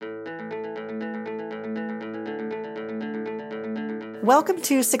Welcome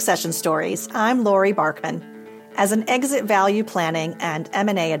to Succession Stories. I'm Lori Barkman. As an exit value planning and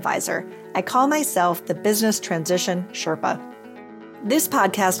M&A advisor, I call myself the Business Transition Sherpa. This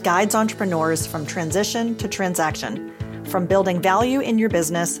podcast guides entrepreneurs from transition to transaction, from building value in your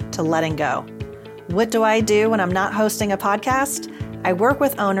business to letting go. What do I do when I'm not hosting a podcast? I work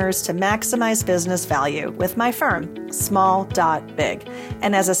with owners to maximize business value with my firm, Small.Big.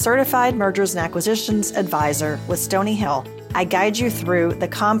 And as a certified mergers and acquisitions advisor with Stony Hill, I guide you through the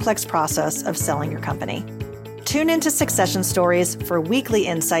complex process of selling your company. Tune into Succession Stories for weekly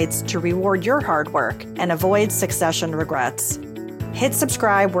insights to reward your hard work and avoid succession regrets. Hit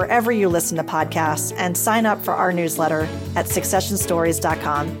subscribe wherever you listen to podcasts and sign up for our newsletter at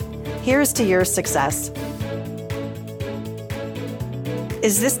successionstories.com. Here's to your success.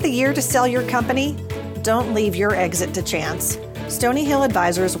 Is this the year to sell your company? Don't leave your exit to chance. Stony Hill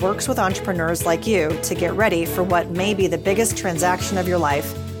Advisors works with entrepreneurs like you to get ready for what may be the biggest transaction of your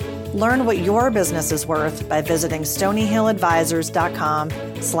life. Learn what your business is worth by visiting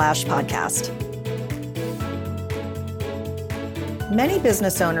stonyhilladvisors.com/podcast. Many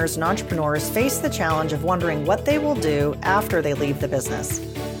business owners and entrepreneurs face the challenge of wondering what they will do after they leave the business.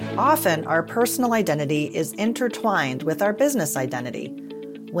 Often, our personal identity is intertwined with our business identity.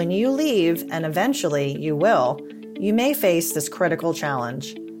 When you leave, and eventually you will, you may face this critical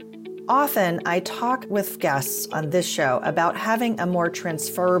challenge. Often, I talk with guests on this show about having a more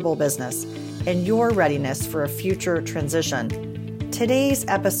transferable business and your readiness for a future transition. Today's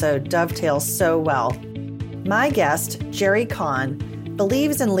episode dovetails so well. My guest, Jerry Kahn,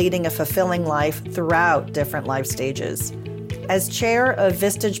 believes in leading a fulfilling life throughout different life stages. As chair of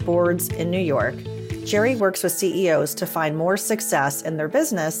Vistage Boards in New York, Jerry works with CEOs to find more success in their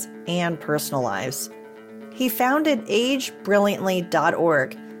business and personal lives. He founded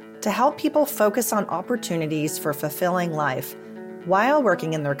AgeBrilliantly.org to help people focus on opportunities for fulfilling life while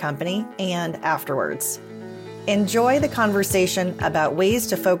working in their company and afterwards. Enjoy the conversation about ways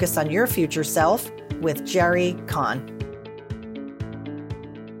to focus on your future self with Jerry Kahn.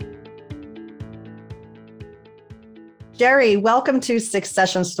 Jerry, welcome to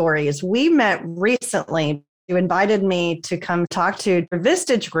Succession Stories. We met recently. You invited me to come talk to the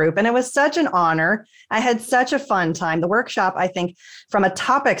Vistage Group, and it was such an honor. I had such a fun time. The workshop, I think, from a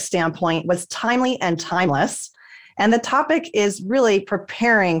topic standpoint, was timely and timeless. And the topic is really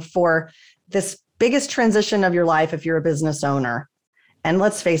preparing for this biggest transition of your life if you're a business owner. And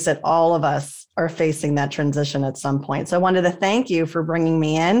let's face it, all of us are facing that transition at some point. So I wanted to thank you for bringing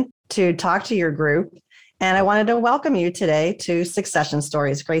me in to talk to your group. And I wanted to welcome you today to Succession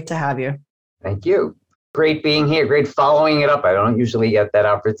Stories. Great to have you. Thank you. Great being here. Great following it up. I don't usually get that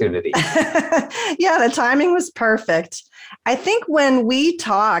opportunity. Yeah, the timing was perfect. I think when we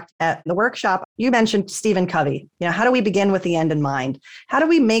talked at the workshop, you mentioned Stephen Covey. How do we begin with the end in mind? How do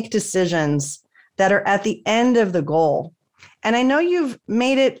we make decisions that are at the end of the goal? And I know you've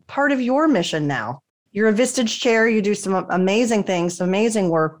made it part of your mission now. You're a Vistage chair. You do some amazing things, some amazing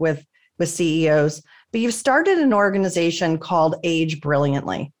work with CEOs, but you've started an organization called Age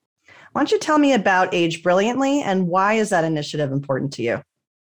Brilliantly. Why don't you tell me about Age Brilliantly and why is that initiative important to you?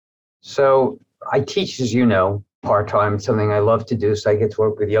 So I teach, as you know, part-time, something I love to do. So I get to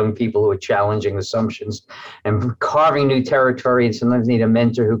work with young people who are challenging assumptions and carving new territory, and sometimes need a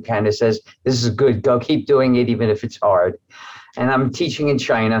mentor who kind of says, this is good, go keep doing it, even if it's hard. And I'm teaching in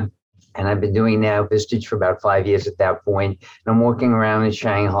China, and I've been doing now Vistage for about 5 years at that point. And I'm walking around in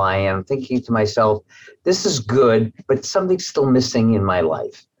Shanghai, and I'm thinking to myself, this is good, but something's still missing in my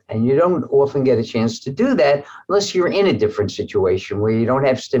life. And you don't often get a chance to do that unless you're in a different situation where you don't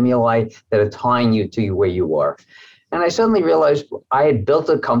have stimuli that are tying you to where you are. And I suddenly realized I had built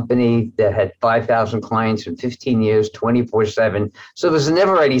a company that had 5,000 clients in 15 years, 24/7. So there's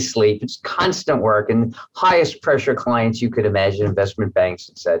never any sleep. It's constant work and highest pressure clients you could imagine, investment banks,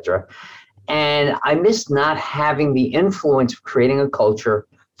 et cetera. And I missed not having the influence of creating a culture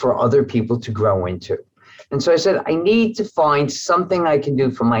for other people to grow into. And so I said, I need to find something I can do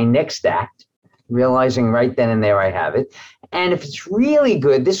for my next act, realizing right then and there I have it. And if it's really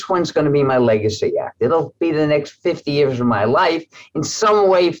good, this one's going to be my legacy act. It'll be the next 50 years of my life in some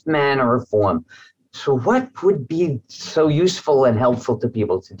way, manner, or form. So what would be so useful and helpful to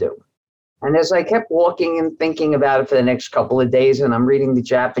people to do? And as I kept walking and thinking about it for the next couple of days, and I'm reading the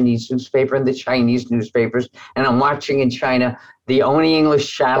Japanese newspaper and the Chinese newspapers, and I'm watching in China the only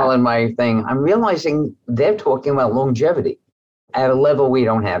English channel in my thing, I'm realizing they're talking about longevity at a level we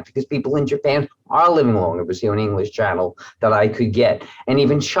don't have, because people in Japan are living longer. It was the only English channel that I could get. And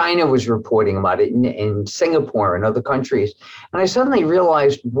even China was reporting about it in Singapore and other countries. And I suddenly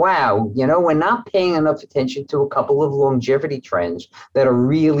realized, wow, we're not paying enough attention to a couple of longevity trends that are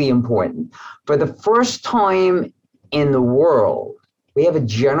really important. For the first time in the world, we have a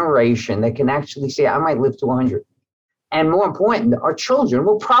generation that can actually say, I might live to 100. And more important, our children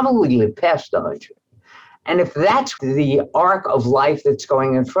will probably live past 100. And if that's the arc of life that's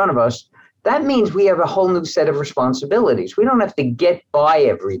going in front of us, that means we have a whole new set of responsibilities. We don't have to get by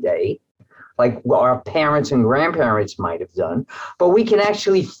every day like our parents and grandparents might have done, but we can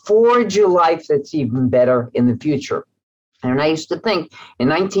actually forge a life that's even better in the future. And I used to think in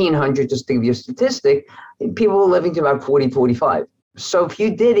 1900, just to give you a statistic, people were living to about 40, 45. So if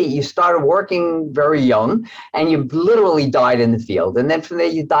you did it, you started working very young and you literally died in the field. And then from there,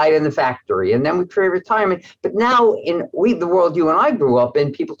 you died in the factory. And then we create retirement. But now in the world you and I grew up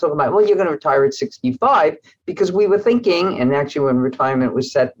in, people talk about, well, you're going to retire at 65 because we were thinking, and actually when retirement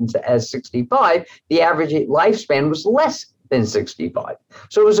was set as 65, the average lifespan was less than 65.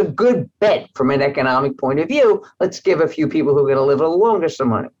 So it was a good bet from an economic point of view. Let's give a few people who are going to live a little longer some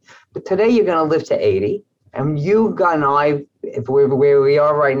money. But today you're going to live to 80. And you and I, if we're where we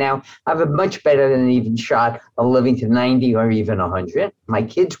are right now, have a much better than an even shot of living to 90 or even 100. My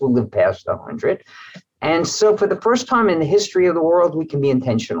kids will live past 100. And so for the first time in the history of the world, we can be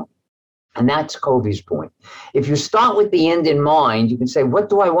intentional. And that's Covey's point. If you start with the end in mind, you can say, what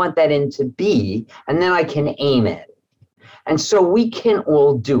do I want that end to be? And then I can aim at it. And so we can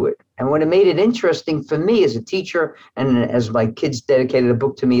all do it. And what it made it interesting for me as a teacher, and as my kids dedicated a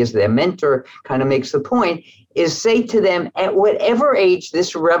book to me as their mentor, kind of makes the point, is say to them, at whatever age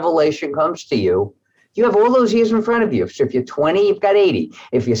this revelation comes to you, you have all those years in front of you. So if you're 20, you've got 80.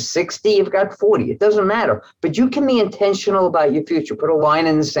 If you're 60, you've got 40. It doesn't matter. But you can be intentional about your future. Put a line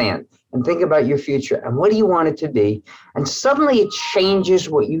in the sand and think about your future. And what do you want it to be? And suddenly it changes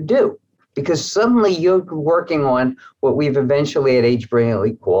what you do. Because suddenly you're working on what we've eventually at Age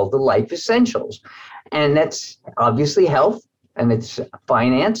Brilliantly called the life essentials. And that's obviously health and it's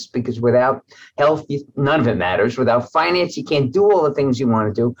finance, because without health, none of it matters. Without finance, you can't do all the things you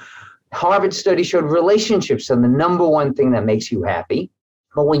want to do. Harvard study showed relationships are the number one thing that makes you happy.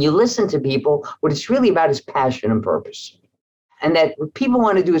 But when you listen to people, what it's really about is passion and purpose. And that what people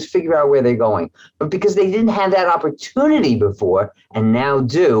want to do is figure out where they're going. But because they didn't have that opportunity before and now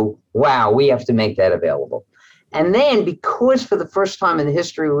do, wow, we have to make that available. And then because for the first time in the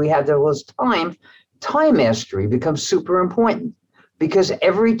history we have this time mastery becomes super important. Because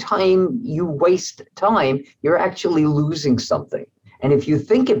every time you waste time, you're actually losing something. And if you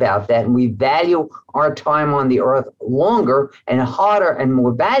think about that and we value our time on the earth longer and harder and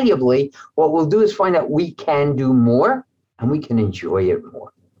more valuably, what we'll do is find out we can do more and we can enjoy it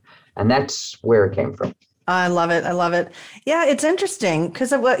more. And that's where it came from. I love it. I love it. Yeah, it's interesting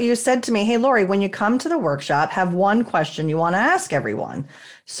because of what you said to me. Hey, Lori, when you come to the workshop, have one question you want to ask everyone.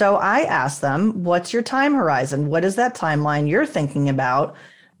 So I asked them, what's your time horizon? What is that timeline you're thinking about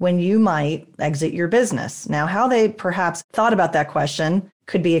when you might exit your business? Now, how they perhaps thought about that question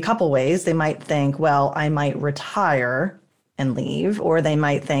could be a couple ways. They might think, well, I might retire and leave, or they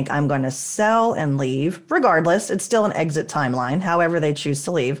might think I'm going to sell and leave. Regardless, it's still an exit timeline, however they choose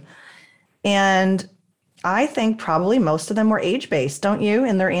to leave. And I think probably most of them were age-based, don't you,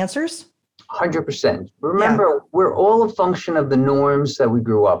 in their answers? 100%. Remember, We're all a function of the norms that we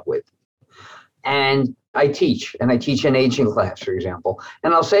grew up with. And I teach an aging class, for example.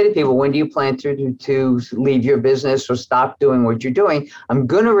 And I'll say to people, when do you plan to leave your business or stop doing what you're doing? I'm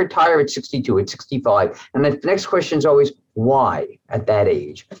going to retire at 62, at 65. And the next question is always, why at that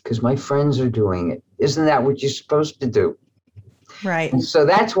age? Because my friends are doing it. Isn't that what you're supposed to do? Right. And so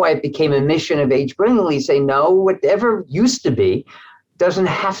that's why it became a mission of Age Brilliantly. Say, no, whatever used to be doesn't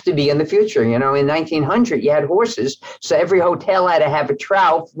have to be in the future. In 1900, you had horses. So every hotel had to have a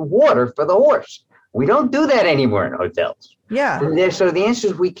trough of water for the horse. We don't do that anymore in hotels. Yeah. So the answer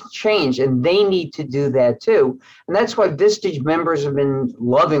is we can change, and they need to do that too. And that's why Vistage members have been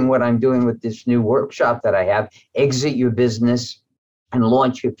loving what I'm doing with this new workshop that I have, Exit Your Business and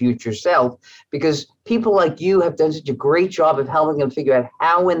Launch Your Future Self, because people like you have done such a great job of helping them figure out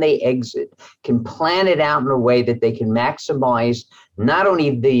how, when they exit, can plan it out in a way that they can maximize not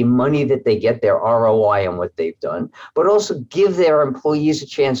only the money that they get, their ROI on what they've done, but also give their employees a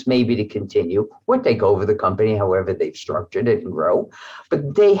chance maybe to continue or take over the company, however they've structured it and grow.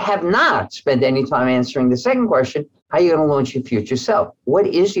 But they have not spent any time answering the second question, how are you going to launch your future self? What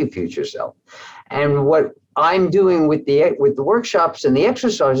is your future self? And what I'm doing with the workshops and the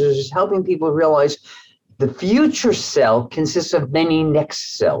exercises is helping people realize the future self consists of many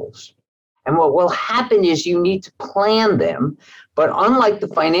next selves. And what will happen is you need to plan them. But unlike the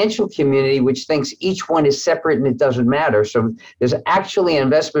financial community, which thinks each one is separate and it doesn't matter. So there's actually an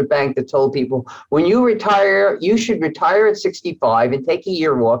investment bank that told people, when you retire, you should retire at 65 and take a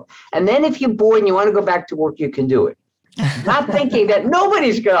year off. And then if you're bored and you want to go back to work, you can do it. Not thinking that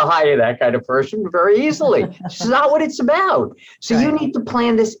nobody's going to hire that kind of person very easily. It's not what it's about. So you need to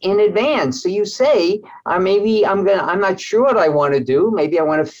plan this in advance. So you say, maybe I'm not sure what I want to do. Maybe I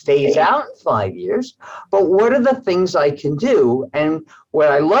want to phase out in 5 years. But what are the things I can do? And what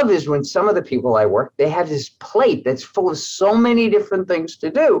I love is when some of the people I work, they have this plate that's full of so many different things to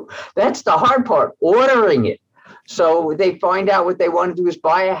do. That's the hard part, ordering it. So they find out what they want to do is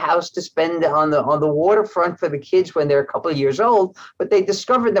buy a house to spend on the waterfront for the kids when they're a couple of years old. But they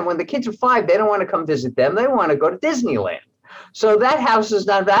discovered that when the kids are 5, they don't want to come visit them. They want to go to Disneyland. So that house is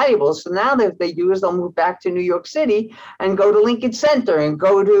not valuable. So now what they do is they'll move back to New York City and go to Lincoln Center and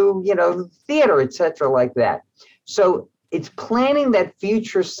go to, theater, et cetera, like that. So it's planning that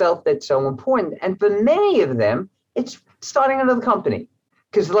future self that's so important. And for many of them, it's starting another company.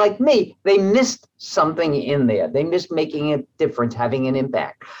 Because like me, they missed something in there. They missed making a difference, having an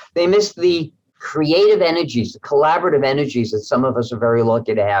impact. They missed the creative energies, the collaborative energies that some of us are very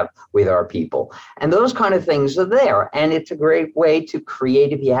lucky to have with our people. And those kind of things are there. And it's a great way to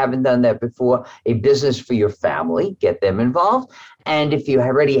create, if you haven't done that before, a business for your family, get them involved. And if you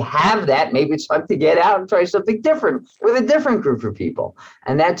already have that, maybe it's time to get out and try something different with a different group of people.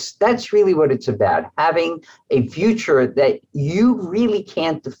 And that's really what it's about, having a future that you really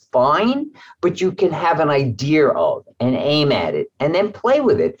can't define, but you can have an idea of and aim at it and then play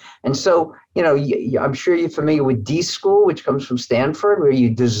with it. And so, I'm sure you're familiar with D School, which comes from Stanford, where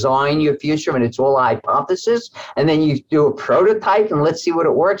you design your future and it's all a hypothesis. And then you do a prototype and let's see what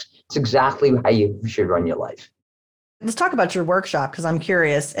it works. It's exactly how you should run your life. Let's talk about your workshop, because I'm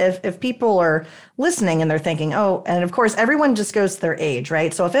curious if people are listening and they're thinking, oh, and of course, everyone just goes to their age,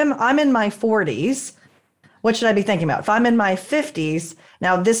 right? So if I'm in my 40s, what should I be thinking about? If I'm in my 50s,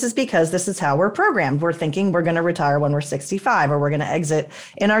 now this is because this is how we're programmed. We're thinking we're going to retire when we're 65 or we're going to exit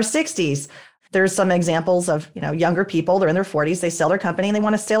in our 60s. There's some examples of, younger people, they're in their 40s, they sell their company and they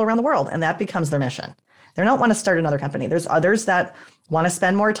want to sail around the world, and that becomes their mission. They don't want to start another company. There's others that want to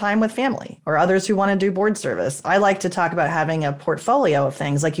spend more time with family, or others who want to do board service. I like to talk about having a portfolio of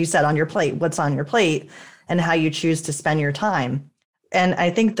things, like you said, on your plate, what's on your plate and how you choose to spend your time. And I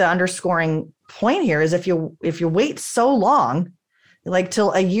think the underscoring point here is if you wait so long, like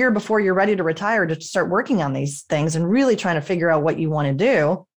till a year before you're ready to retire, to start working on these things and really trying to figure out what you want to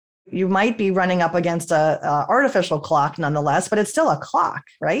do, you might be running up against a artificial clock nonetheless, but it's still a clock,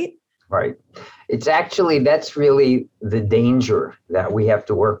 right? Right. It's actually, that's really the danger that we have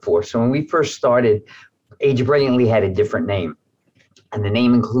to work for. So when we first started, Age Brilliantly had a different name, and the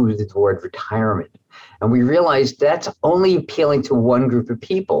name included the word retirement. And we realized that's only appealing to one group of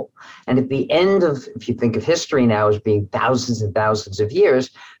people. And at the end of, if you think of history now as being thousands and thousands of years,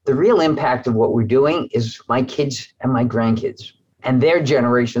 the real impact of what we're doing is my kids and my grandkids and their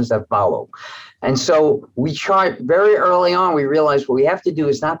generations that follow. And so we tried very early on, we realized what we have to do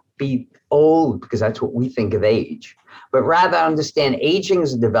is not be old, because that's what we think of age, but rather understand aging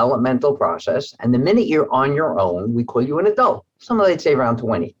is a developmental process. And the minute you're on your own, we call you an adult. Somebody would say around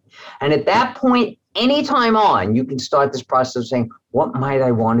 20. And at that point, anytime on, you can start this process of saying, what might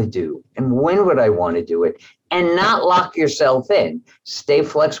I want to do? And when would I want to do it? And not lock yourself in. Stay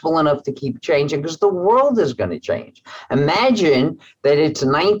flexible enough to keep changing, because the world is going to change. Imagine that it's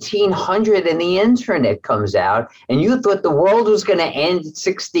 1900 and the internet comes out and you thought the world was going to end at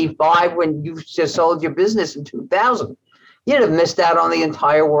 65 when you just sold your business in 2000. You'd have missed out on the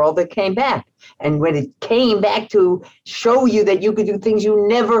entire world that came back. And when it came back to show you that you could do things you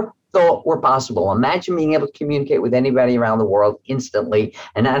never thought were possible. Imagine being able to communicate with anybody around the world instantly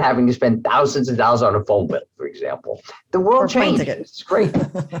and not having to spend thousands of dollars on a phone bill, for example. The world changed. It's great.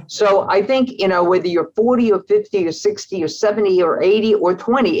 So I think, whether you're 40 or 50 or 60 or 70 or 80 or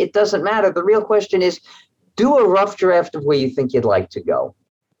 20, it doesn't matter. The real question is, do a rough draft of where you think you'd like to go.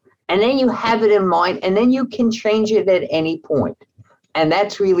 And then you have it in mind, and then you can change it at any point. And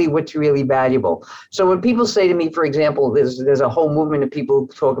that's really what's really valuable. So when people say to me, for example, there's a whole movement of people who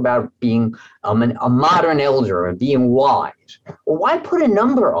talk about being a modern elder and being wise. Well, why put a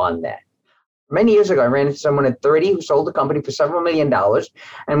number on that? Many years ago, I ran into someone at 30 who sold a company for several $1 million.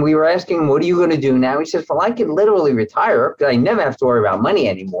 And we were asking him, what are you going to do now? He says, well, I can literally retire because I never have to worry about money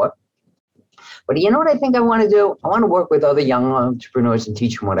anymore. But you know what I think I want to do? I want to work with other young entrepreneurs and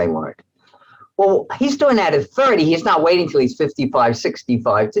teach them what I learned. Well, he's doing that at 30. He's not waiting till he's 55,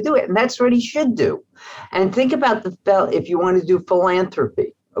 65 to do it. And that's what he should do. And think about if you want to do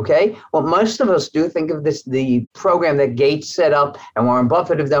philanthropy. Okay. Well, most of us do think of this, the program that Gates set up and Warren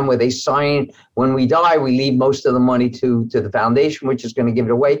Buffett have done, where they sign, when we die, we leave most of the money to the foundation, which is going to give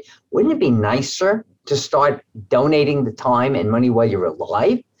it away. Wouldn't it be nicer to start donating the time and money while you're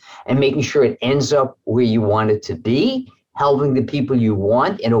alive and making sure it ends up where you want it to be, helping the people you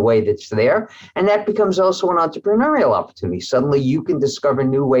want in a way that's there? And that becomes also an entrepreneurial opportunity. Suddenly you can discover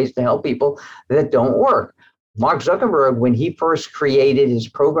new ways to help people that don't work. Mark Zuckerberg, when he first created his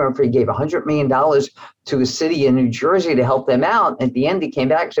program, he gave $100 million to a city in New Jersey to help them out. At the end, he came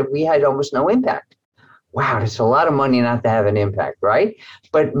back and said, we had almost no impact. Wow, that's a lot of money not to have an impact, right?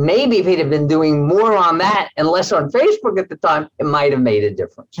 But maybe if he'd have been doing more on that and less on Facebook at the time, it might have made a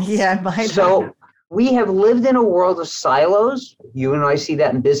difference. Yeah, it might So have. we have lived in a world of silos. You and I see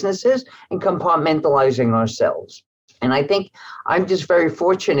that in businesses, and compartmentalizing ourselves. And I think I'm just very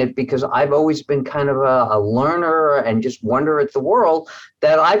fortunate, because I've always been kind of a learner and just wonder at the world,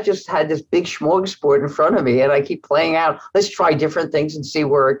 that I've just had this big smorgasbord in front of me, and I keep playing out, let's try different things and see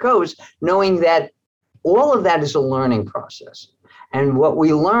where it goes, knowing that all of that is a learning process. And what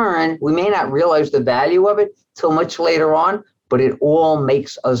we learn, we may not realize the value of it till much later on, but it all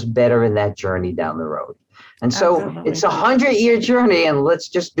makes us better in that journey down the road. And so Absolutely. it's a 100-year journey, and let's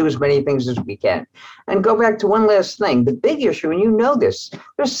just do as many things as we can. And go back to one last thing. The big issue, and you know this,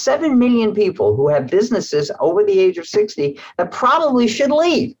 there's 7 million people who have businesses over the age of 60 that probably should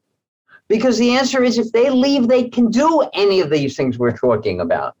leave. Because the answer is, if they leave, they can do any of these things we're talking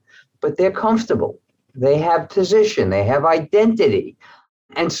about. But they're comfortable. They have position. They have identity.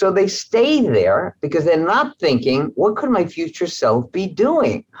 And so they stay there because they're not thinking, what could my future self be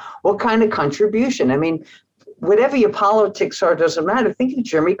doing? What kind of contribution? I mean, whatever your politics are, doesn't matter. Think of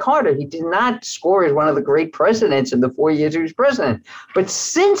Jimmy Carter. He did not score as one of the great presidents in the 4 years he was president. But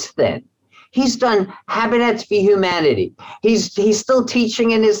since then, he's done Habitats for Humanity. He's still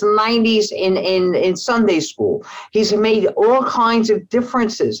teaching in his 90s in Sunday school. He's made all kinds of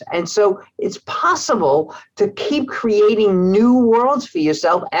differences. And so it's possible to keep creating new worlds for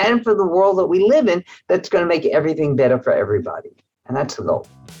yourself and for the world that we live in, that's going to make everything better for everybody. And that's the goal.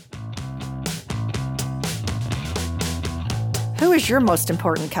 Who is your most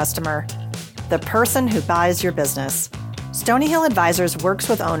important customer? The person who buys your business. Stony Hill Advisors works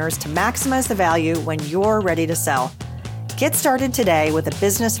with owners to maximize the value when you're ready to sell. Get started today with a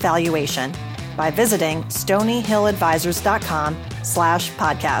business valuation by visiting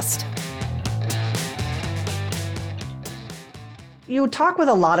stonyhilladvisors.com/podcast. You talk with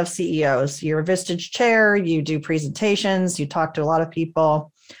a lot of CEOs. You're a Vistage chair, you do presentations, you talk to a lot of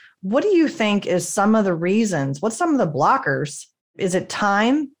people. What do you think is some of the reasons? What's some of the blockers? Is it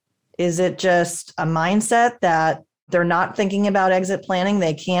time? Is it just a mindset that they're not thinking about exit planning?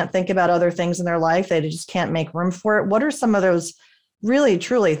 They can't think about other things in their life. They just can't make room for it. What are some of those really,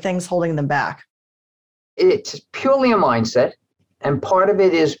 truly things holding them back? It's purely a mindset. And part of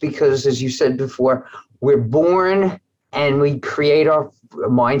it is because, as you said before, we're born and we create our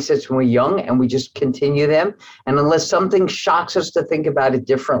mindsets when we're young, and we just continue them. And unless something shocks us to think about it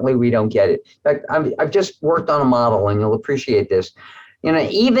differently, we don't get it. In fact, I've just worked on a model, and you'll appreciate this. You know,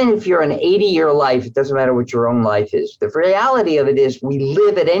 even if you're an 80-year life, it doesn't matter what your own life is. The reality of it is we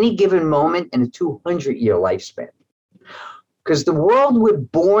live at any given moment in a 200-year lifespan. Because the world we're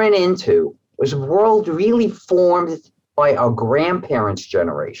born into was a world really formed by our grandparents'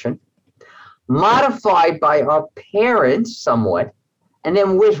 generation, modified by our parents somewhat, and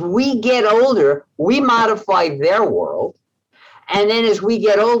then as we get older, we modify their world. And then as we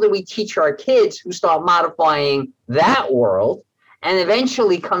get older, we teach our kids, who start modifying that world, and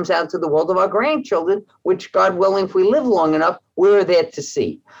eventually comes out to the world of our grandchildren, which, God willing, if we live long enough, we're there to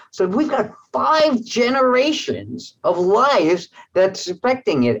see. So we've got 5 generations of lives that's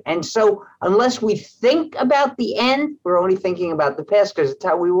affecting it. And so unless we think about the end, we're only thinking about the past, because it's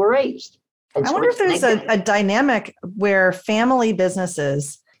how we were raised. And I so wonder if there's a dynamic where family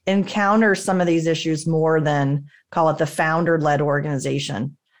businesses encounter some of these issues more than, call it, the founder-led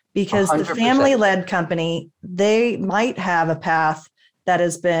organization. Because 100%. The family-led company, they might have a path that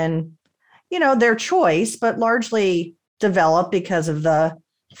has been, their choice, but largely developed because of the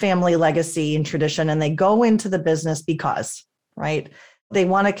family legacy and tradition. And they go into the business because, right? They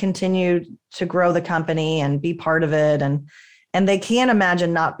want to continue to grow the company and be part of it. And they can't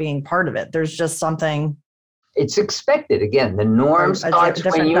imagine not being part of it. There's just something. It's expected. Again, the norm starts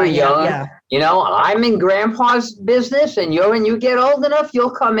when you're young. Yeah. I'm in grandpa's business, and when you get old enough,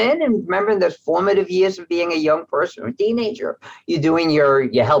 you'll come in. And remember, those formative years of being a young person or a teenager,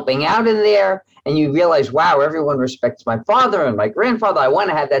 you're helping out in there, and you realize, wow, everyone respects my father and my grandfather. I want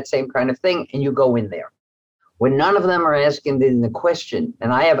to have that same kind of thing. And you go in there. when none of them are asking the question.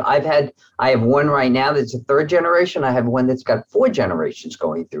 And I have one right now that's a third generation. I have one that's got 4 generations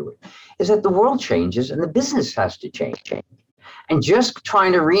going through it, is that the world changes and the business has to change. And just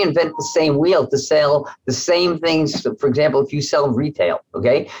trying to reinvent the same wheel to sell the same things. For example, if you sell retail,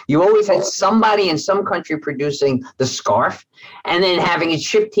 okay, you always had somebody in some country producing the scarf and then having it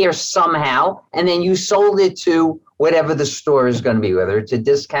shipped here somehow. And then you sold it to whatever the store is going to be, whether it's a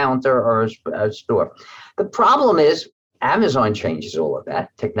discounter or a store. The problem is Amazon changes all of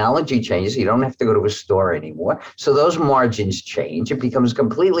that. Technology changes. You don't have to go to a store anymore. So those margins change. It becomes a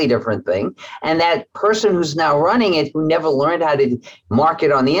completely different thing. And that person who's now running it, who never learned how to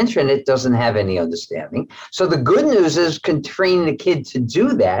market on the internet, doesn't have any understanding. So the good news is can train the kid to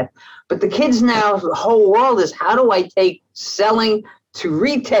do that. But the kids now, the whole world is, how do I take selling to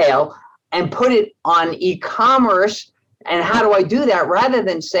retail and put it on e-commerce? And how do I do that, rather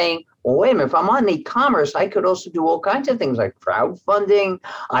than saying, well, wait a minute, if I'm on e-commerce, I could also do all kinds of things like crowdfunding.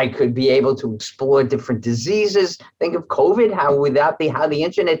 I could be able to explore different diseases. Think of COVID, how the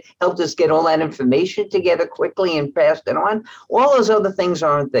internet helped us get all that information together quickly and passed it on. All those other things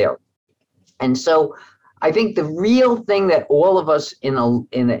aren't there. And so I think the real thing that all of us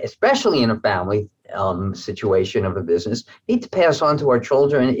especially in a family situation of a business, need to pass on to our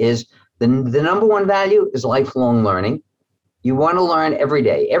children is the number one value is lifelong learning. You want to learn every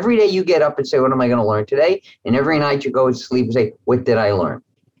day. Every day you get up and say, what am I going to learn today? And every night you go to sleep and say, what did I learn?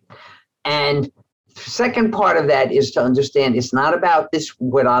 And the second part of that is to understand it's not about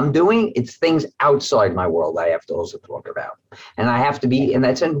what I'm doing. It's things outside my world I have to also talk about. And I have to be, and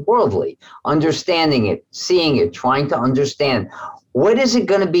that's in worldly, understanding it, seeing it, trying to understand. What is it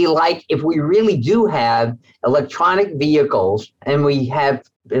going to be like if we really do have electronic vehicles and we have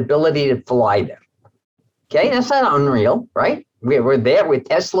the ability to fly them? Okay, that's not unreal, right? We're there with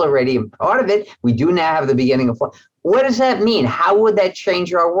Tesla already, and part of it, we do now have the beginning of flight. What does that mean? How would that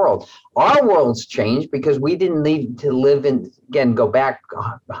change our world? Our world's changed because we didn't need to live in, again, go back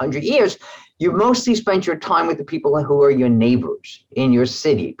 100 years. You mostly spent your time with the people who are your neighbors in your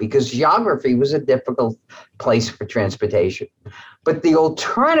city, because geography was a difficult place for transportation. But the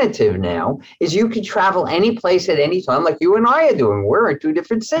alternative now is you can travel any place at any time, like you and I are doing. We're in 2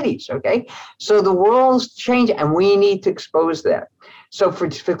 different cities, okay? So the world's changing, and we need to expose that. So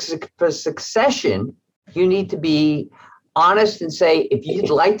for succession, you need to be honest and say, if you'd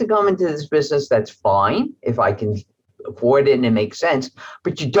like to come into this business, that's fine, if I can afford it and it makes sense,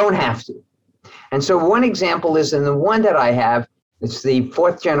 but you don't have to. And so one example is in the one that I have, it's the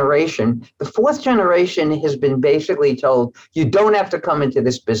 4th generation. The 4th generation has been basically told, you don't have to come into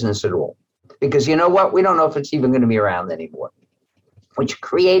this business at all. Because you know what? We don't know if it's even going to be around anymore. Which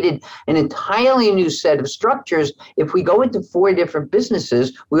created an entirely new set of structures. If we go into 4 different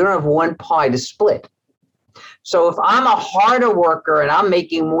businesses, we don't have one pie to split. So if I'm a harder worker and I'm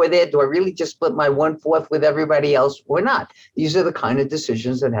making more there, do I really just split my 1/4 with everybody else or not? These are the kind of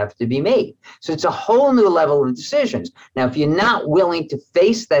decisions that have to be made. So it's a whole new level of decisions. Now, if you're not willing to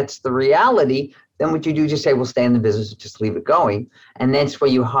face that's the reality, then what you do, just say, well, stay in the business and just leave it going. And that's where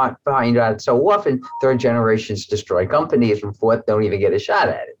you find out so often 3rd generations destroy companies and 4th don't even get a shot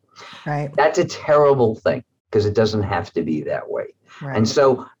at it. Right. That's a terrible thing because it doesn't have to be that way. Right. And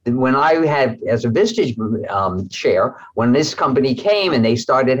so when I had, as a Vistage chair, when this company came and they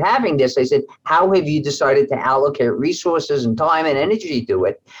started having this, I said, how have you decided to allocate resources and time and energy to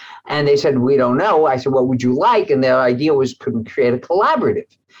it? And they said, we don't know. I said, what would you like? And their idea was, could we create a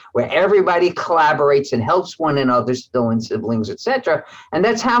collaborative where everybody collaborates and helps one another, still in siblings, etc. And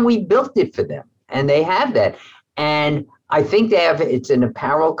that's how we built it for them. And they have that. And I think it's an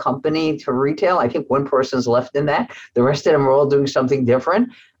apparel company to retail. I think one person's left in that. The rest of them are all doing something different.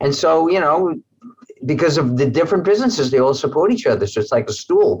 And so, because of the different businesses, they all support each other. So it's like a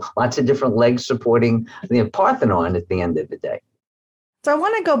stool, lots of different legs supporting the Parthenon at the end of the day. So I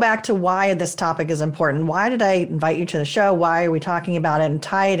want to go back to why this topic is important. Why did I invite you to the show? Why are we talking about it, and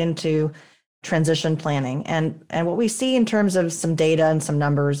tie it into transition planning? And what we see in terms of some data and some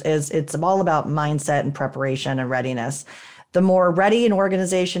numbers is it's all about mindset and preparation and readiness. The more ready an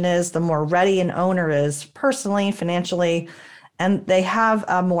organization is, the more ready an owner is personally, financially, and they have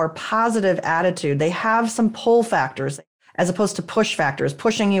a more positive attitude. They have some pull factors as opposed to push factors,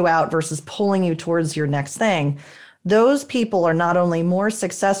 pushing you out versus pulling you towards your next thing. Those people are not only more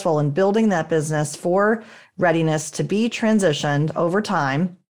successful in building that business for readiness to be transitioned over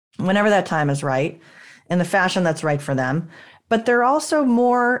time, whenever that time is right, in the fashion that's right for them, but they're also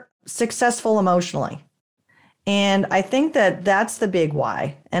more successful emotionally. And I think that that's the big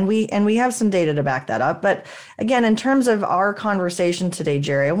why. And we have some data to back that up. But again, in terms of our conversation today,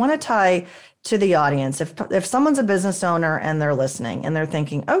 Jerry, I want to tie to the audience. If someone's a business owner and they're listening and they're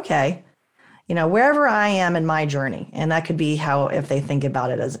thinking, okay, wherever I am in my journey, and that could be how, if they think about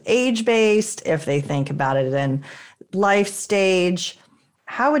it as age-based, if they think about it in life stage,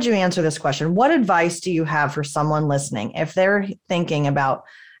 how would you answer this question? What advice do you have for someone listening if they're thinking about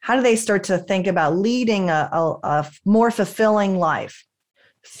how do they start to think about leading a more fulfilling life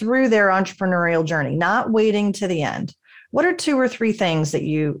through their entrepreneurial journey, not waiting to the end? What are 2 or 3 things that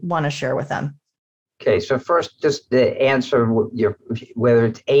you want to share with them? Okay, so first, just to answer whether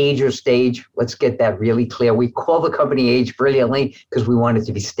it's age or stage, let's get that really clear. We call the company age brilliantly because we want it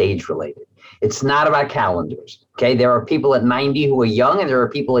to be stage related. It's not about calendars. Okay, there are people at 90 who are young, and there are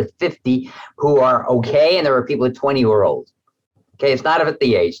people at 50 who are okay, and there are people at 20 who are old. Okay, it's not about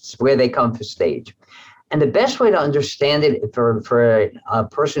the age, it's where they come for stage. And the best way to understand it for a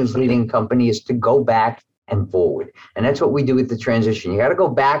person who's leading a company is to go back and forward. And that's what we do with the transition. You got to go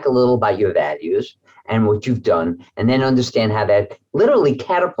back a little about your values and what you've done, and then understand how that literally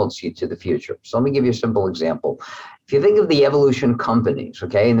catapults you to the future. So let me give you a simple example. If you think of the evolution of companies,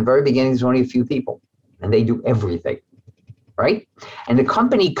 okay, in the very beginning, there's only a few people, and they do everything. Right? And the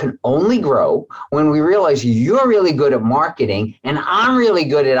company can only grow when we realize you're really good at marketing and I'm really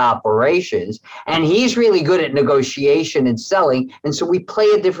good at operations and he's really good at negotiation and selling. And so we play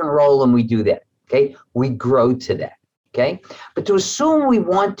a different role and we do that. Okay. We grow to that. Okay. But to assume we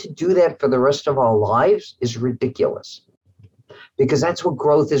want to do that for the rest of our lives is ridiculous, because that's what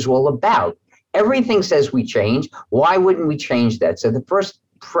growth is all about. Everything says we change. Why wouldn't we change that? So the first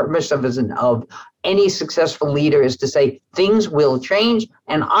premise of any successful leader is to say things will change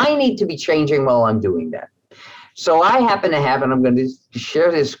and I need to be changing while I'm doing that. So I happen to have, and I'm going to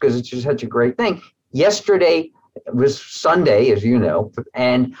share this because it's just such a great thing. Yesterday was Sunday, as you know,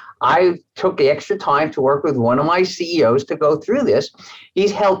 and I took the extra time to work with one of my CEOs to go through this.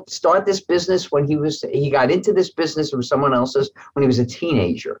 He's helped start this business when he got into this business with someone else's when he was a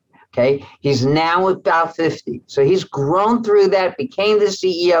teenager. Okay, he's now about 50. So he's grown through that, became the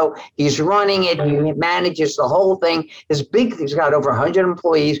CEO. He's running it. He manages the whole thing. He's got over 100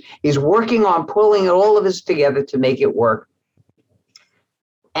 employees. He's working on pulling all of this together to make it work.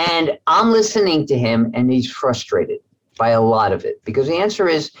 And I'm listening to him, and he's frustrated by a lot of it, because the answer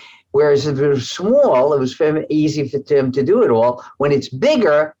is, whereas if it was small, it was easy for him to do it all. When it's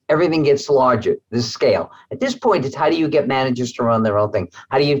bigger, everything gets larger, the scale. At this point, it's how do you get managers to run their own thing?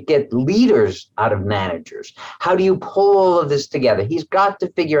 How do you get leaders out of managers? How do you pull all of this together? He's got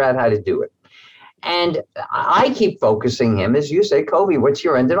to figure out how to do it. And I keep focusing him, as you say, Kobe, what's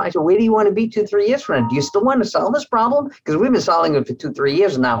your end? And I said, where do you want to be 2-3 years from now? Do you still want to solve this problem? Because we've been solving it for 2-3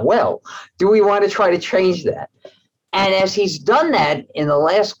 years now. Well, do we want to try to change that? And as he's done that in the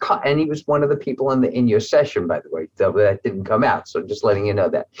last, and he was one of the people in your session, by the way, that didn't come out. So just letting you know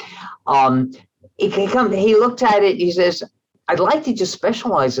that. He looked at it, he says, I'd like to just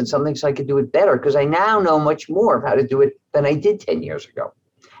specialize in something so I could do it better, because I now know much more of how to do it than I did 10 years ago.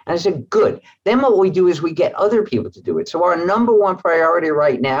 And I said, good. Then what we do is we get other people to do it. So our number one priority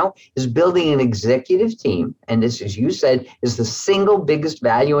right now is building an executive team. And this, as you said, is the single biggest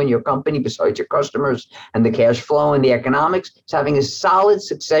value in your company besides your customers and the cash flow and the economics. It's having a solid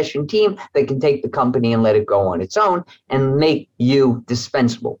succession team that can take the company and let it go on its own and make you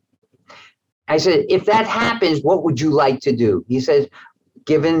dispensable. I said, if that happens, what would you like to do? He says,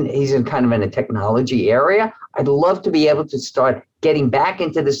 given he's in a technology area, I'd love to be able to start getting back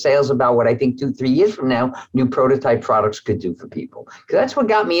into the sales about what I think 2-3 years from now, new prototype products could do for people. Because that's what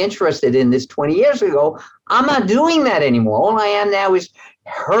got me interested in this 20 years ago. I'm not doing that anymore. All I am now is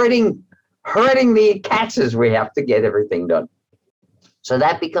herding the cats as we have to get everything done. So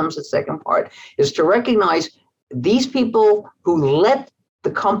that becomes the second part, is to recognize these people who let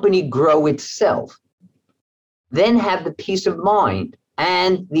the company grow itself then have the peace of mind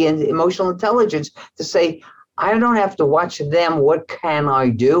and the emotional intelligence to say, I don't have to watch them. What can I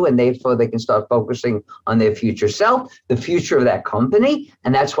do? And therefore they can start focusing on their future self, the future of that company.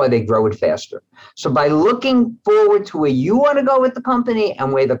 And that's why they grow it faster. So by looking forward to where you want to go with the company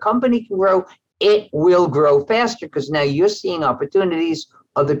and where the company can grow, it will grow faster, because now you're seeing opportunities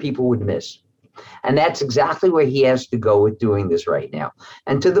other people would miss. And that's exactly where he has to go with doing this right now.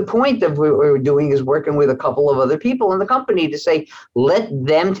 And to the point of what we're doing is working with a couple of other people in the company to say, let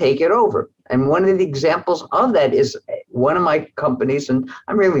them take it over. And one of the examples of that is one of my companies, and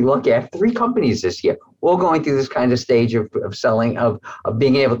I'm really lucky, I have 3 companies this year, all going through this kind of stage of selling, of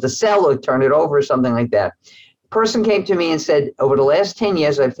being able to sell or turn it over or something like that. person came to me and said, over the last 10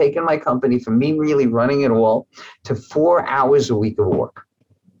 years, I've taken my company from me really running it all to 4 hours a week of work.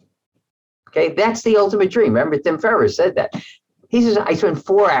 Okay, that's the ultimate dream. Remember, Tim Ferriss said that. He says, I spend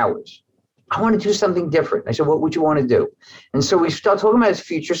 4 hours. I want to do something different. I said, what would you want to do? And so we start talking about his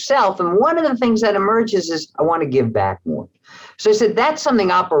future self. And one of the things that emerges is, I want to give back more. So I said, that's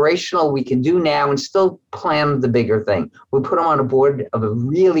something operational we can do now and still plan the bigger thing. We put him on a board of a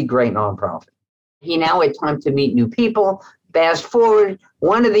really great nonprofit. He now had time to meet new people. Fast forward,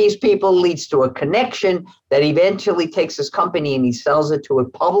 one of these people leads to a connection that eventually takes his company and he sells it to a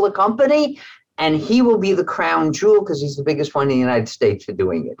public company. And he will be the crown jewel because he's the biggest one in the United States for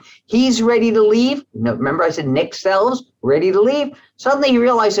doing it. He's ready to leave. No, remember I said Nick sells, ready to leave. Suddenly he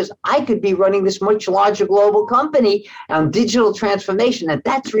realizes I could be running this much larger global company on digital transformation. And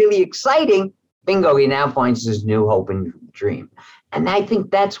that's really exciting. Bingo, he now finds his new hope and dream. And I think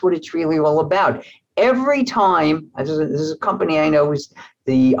that's what it's really all about. Every time, this is a company I know,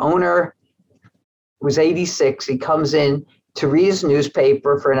 the owner was 86. He comes in to read his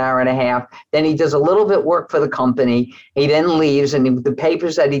newspaper for an hour and a half. Then he does a little bit work for the company. He then leaves, and the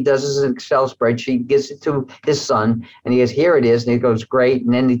papers that he does is an Excel spreadsheet, gives it to his son, and he goes, here it is. And he goes, great.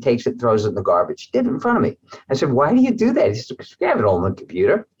 And then he takes it, throws it in the garbage. He did it in front of me. I said, why do you do that? He said, because we have it all on the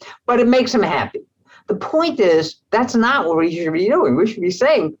computer. But it makes him happy. The point is, that's not what we should be doing. We should be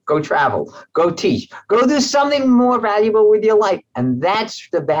saying, go travel, go teach, go do something more valuable with your life. And that's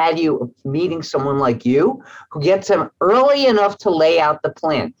the value of meeting someone like you who gets them early enough to lay out the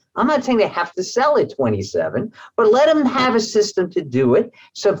plan. I'm not saying they have to sell at 27, but let them have a system to do it.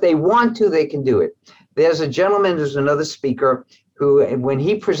 So if they want to, they can do it. There's a gentleman, there's another speaker who, when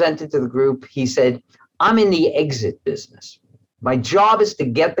he presented to the group, he said, I'm in the exit business. My job is to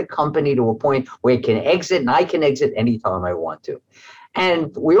get the company to a point where it can exit, and I can exit anytime I want to.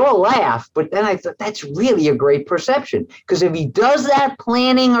 And we all laugh, but then I thought that's really a great perception, because if he does that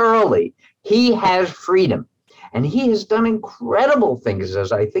planning early, he has freedom. And he has done incredible things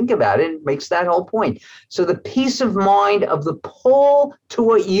as I think about it. It makes that whole point. So the peace of mind of the pull to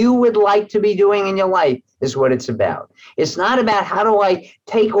what you would like to be doing in your life is what it's about. It's not about how do I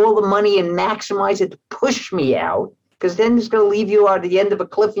take all the money and maximize it to push me out, because then it's going to leave you at the end of a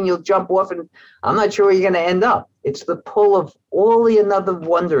cliff and you'll jump off and I'm not sure where you're going to end up. It's the pull of all the other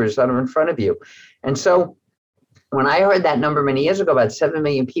wonders that are in front of you. And so when I heard that number many years ago, about 7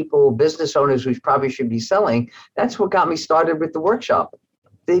 million people, business owners who probably should be selling, that's what got me started with the workshop.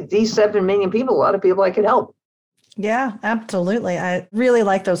 These 7 million people, a lot of people I could help. Yeah, absolutely. I really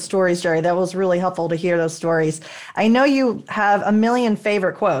like those stories, Jerry. That was really helpful to hear those stories. I know you have a million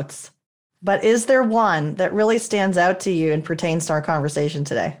favorite quotes, but is there one that really stands out to you and pertains to our conversation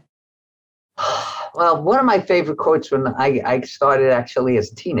today? Well, one of my favorite quotes when I started actually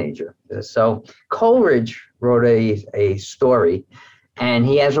as a teenager. So Coleridge wrote a story, and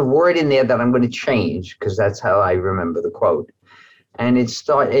he has a word in there that I'm going to change because that's how I remember the quote. And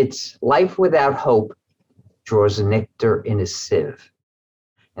it's life without hope draws nectar in a sieve,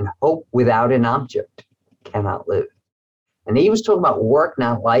 and hope without an object cannot live. And he was talking about work,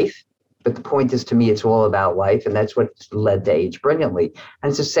 not life. But the point is, to me, it's all about life, and that's what's led to Age Brilliantly. And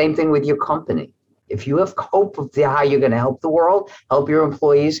it's the same thing with your company. If you have hope of how you're going to help the world, help your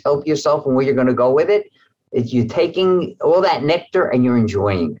employees, help yourself, and where you're going to go with it, you're taking all that nectar and you're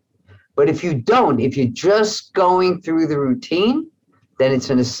enjoying it. But if you don't, if you're just going through the routine, then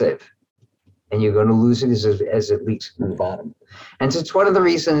it's in a sieve, and you're going to lose it as it leaks from the bottom. And so it's one of the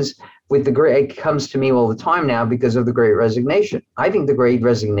reasons with the great, it comes to me all the time now because of the Great Resignation. I think the Great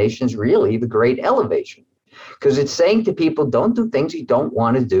Resignation is really the Great Elevation, because it's saying to people, don't do things you don't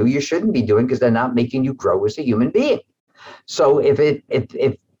want to do, you shouldn't be doing, because they're not making you grow as a human being. So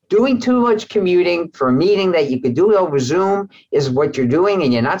if doing too much commuting for a meeting that you could do over Zoom is what you're doing,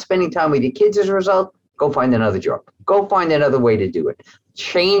 and you're not spending time with your kids as a result, go find another job. Go find another way to do it.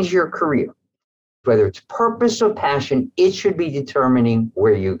 Change your career. Whether it's purpose or passion, it should be determining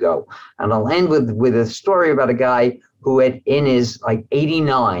where you go. And I'll end with a story about a guy who in his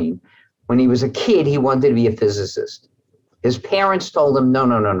 89, when he was a kid, he wanted to be a physicist. His parents told him, no.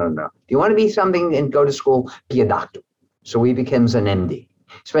 If you want to be something and go to school, be a doctor. So he becomes an MD.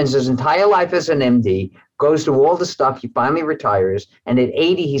 Spends his entire life as an MD, goes through all the stuff, he finally retires. And at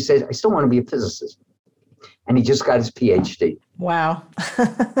 80, he says, I still want to be a physicist. And he just got his PhD. Wow.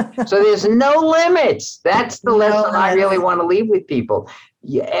 So there's no limits. That's the lesson I really want to leave with people.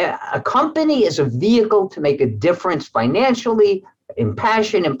 Yeah, a company is a vehicle to make a difference financially, in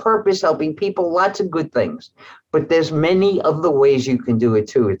passion and purpose, helping people, lots of good things. But there's many of the ways you can do it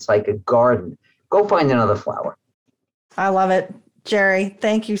too. It's like a garden. Go find another flower. I love it. Jerry,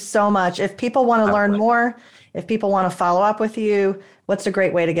 thank you so much. If people want to learn more, If people want to follow up with you, what's a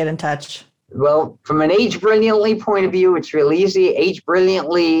great way to get in touch? Well, from an Age Brilliantly point of view, it's real easy. Age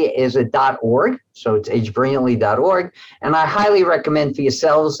Brilliantly is a .org, so it's agebrilliantly.org. And I highly recommend for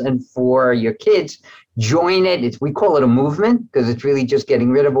yourselves and for your kids, join it. We call it a movement because it's really just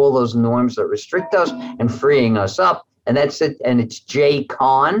getting rid of all those norms that restrict us and freeing us up. And that's it. And it's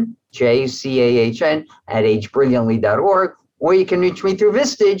JCAHN, JCAHN, at agebrilliantly.org. Or you can reach me through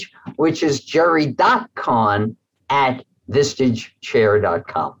Vistage, which is jerry.con at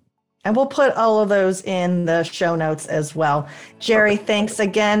vistagechair.com. And we'll put all of those in the show notes as well. Jerry, thanks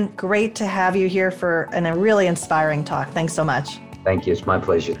again. Great to have you here for a really inspiring talk. Thanks so much. Thank you. It's my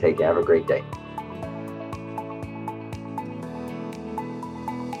pleasure. Take care. Have a great day.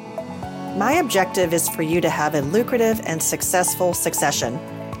 My objective is for you to have a lucrative and successful succession.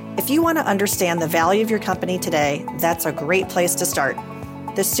 If you want to understand the value of your company today, that's a great place to start.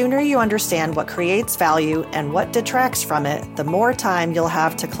 The sooner you understand what creates value and what detracts from it, the more time you'll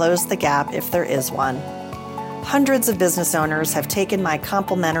have to close the gap if there is one. Hundreds of business owners have taken my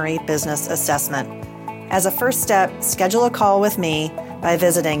complimentary business assessment. As a first step, schedule a call with me by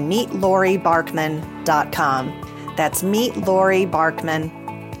visiting meetloribarkman.com. That's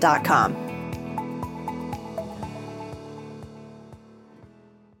meetloribarkman.com.